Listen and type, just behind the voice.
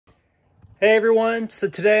Hey everyone, so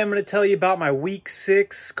today I'm going to tell you about my week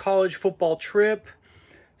 6 college football trip.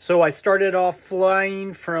 So I started off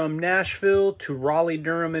flying from Nashville to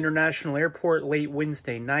Raleigh-Durham International Airport late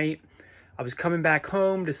Wednesday night. I was coming back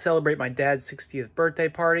home to celebrate my dad's 60th birthday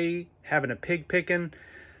party, having a pig pickin'.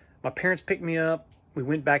 My parents picked me up. We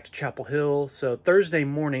went back to Chapel Hill. So Thursday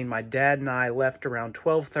morning, my dad and I left around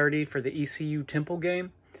 12:30 for the ECU Temple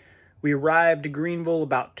game. We arrived to Greenville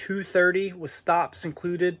about 2:30 with stops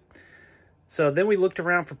included. So then we looked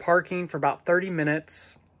around for parking for about 30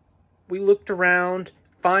 minutes. We looked around.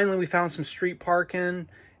 Finally, we found some street parking.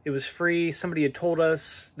 It was free. Somebody had told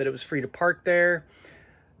us that it was free to park there.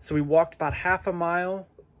 So we walked about half a mile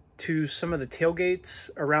to some of the tailgates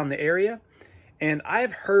around the area. And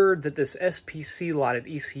I've heard that this SPC lot at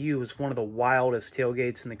ECU is one of the wildest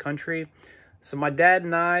tailgates in the country. So my dad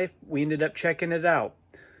and we ended up checking it out.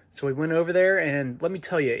 So we went over there, and let me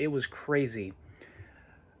tell you, it was crazy.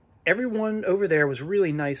 Everyone over there was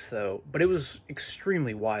really nice though, but it was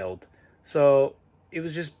extremely wild. So it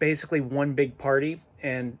was just basically one big party,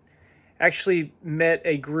 and actually met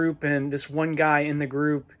a group, and this one guy in the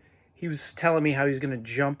group, he was telling me how he was going to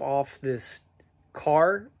jump off this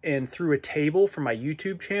car and through a table for my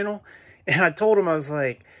YouTube channel. And I told him, I was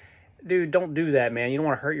like, dude, don't do that, man. You don't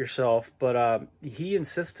want to hurt yourself. But he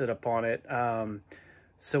insisted upon it.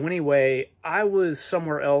 So anyway, I was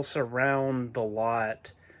somewhere else around the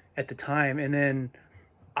lot at the time, and then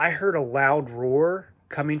I heard a loud roar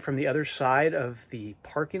coming from the other side of the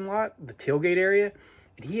parking lot, the tailgate area,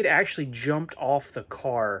 and he had actually jumped off the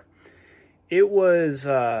car. It was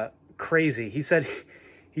crazy. He said,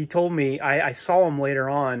 he told me, I saw him later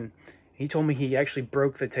on, he told me he actually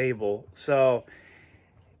broke the table. So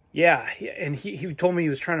yeah, and he told me he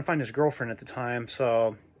was trying to find his girlfriend at the time.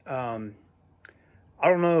 So I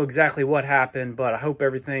don't know exactly what happened, but I hope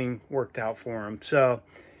everything worked out for him. So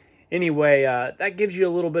anyway, that gives you a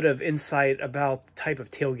little bit of insight about the type of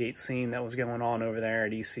tailgate scene that was going on over there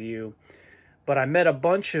at ECU. But I met a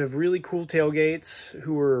bunch of really cool tailgates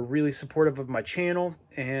who were really supportive of my channel,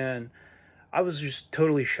 and I was just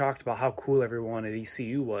totally shocked about how cool everyone at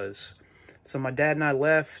ECU was. So my dad and I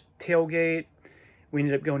left tailgate. We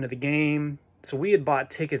ended up going to the game. So we had bought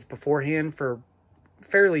tickets beforehand for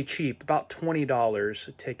fairly cheap, about $20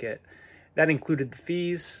 a ticket. That included the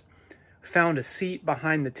fees. Found a seat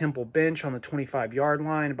behind the Temple bench on the 25-yard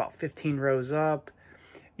line, about 15 rows up.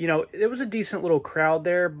 You know, there was a decent little crowd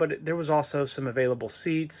there, but there was also some available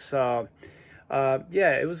seats. Yeah,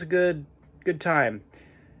 it was a good time.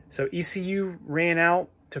 So ECU ran out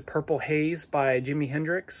to Purple Haze by Jimi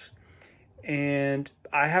Hendrix. And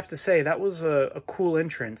I have to say, that was a cool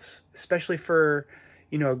entrance, especially for,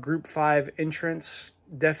 you know, a Group 5 entrance.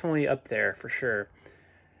 Definitely up there for sure.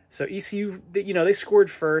 So ECU, you know, they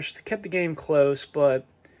scored first, kept the game close, but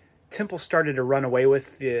Temple started to run away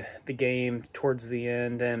with the game towards the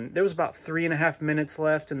end. And there was about 3.5 minutes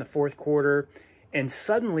left in the fourth quarter, and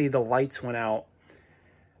suddenly the lights went out.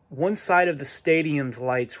 One side of the stadium's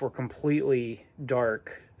lights were completely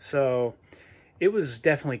dark. So it was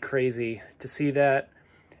definitely crazy to see that.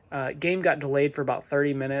 Game got delayed for about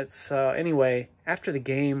 30 minutes. Anyway, after the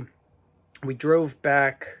game, we drove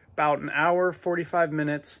back about an hour, 45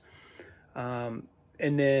 minutes. And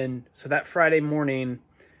then, so that Friday morning,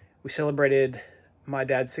 we celebrated my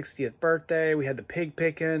dad's 60th birthday. We had the pig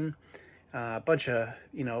pickin'. A bunch of,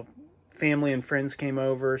 you know, family and friends came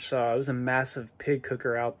over. So it was a massive pig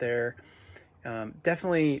cooker out there.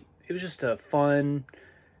 Definitely, it was just a fun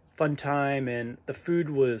time. And the food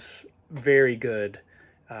was very good.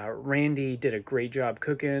 Randy did a great job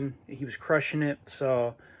cooking. He was crushing it.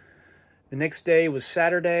 So the next day was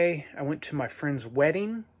Saturday. I went to my friend's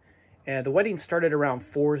wedding, and the wedding started around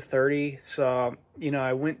 4:30. So, you know,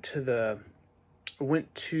 I went to the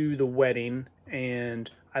wedding, and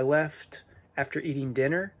I left after eating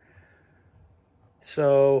dinner.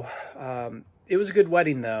 So it was a good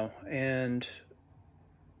wedding though, and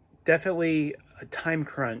definitely a time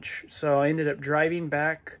crunch. So I ended up driving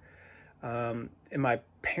back, and my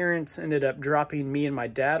parents ended up dropping me and my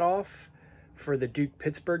dad off for the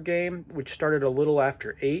Duke-Pittsburgh game, which started a little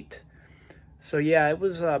after 8. So yeah, it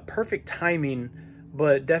was perfect timing,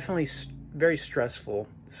 but definitely very stressful.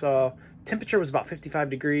 So temperature was about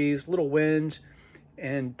 55 degrees, little wind,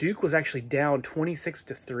 and Duke was actually down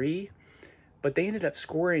 26-3, but they ended up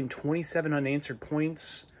scoring 27 unanswered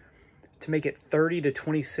points to make it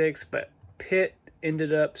 30-26, but Pitt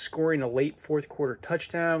ended up scoring a late fourth quarter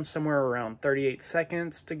touchdown somewhere around 38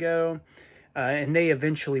 seconds to go. And they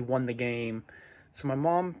eventually won the game. So my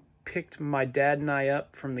mom picked my dad and I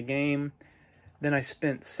up from the game. Then I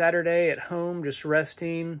spent Saturday at home just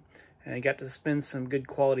resting. and I got to spend some good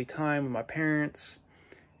quality time with my parents.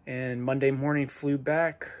 And Monday morning flew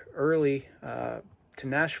back early to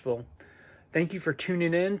Nashville. Thank you for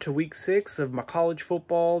tuning in to week 6 of my college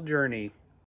football journey.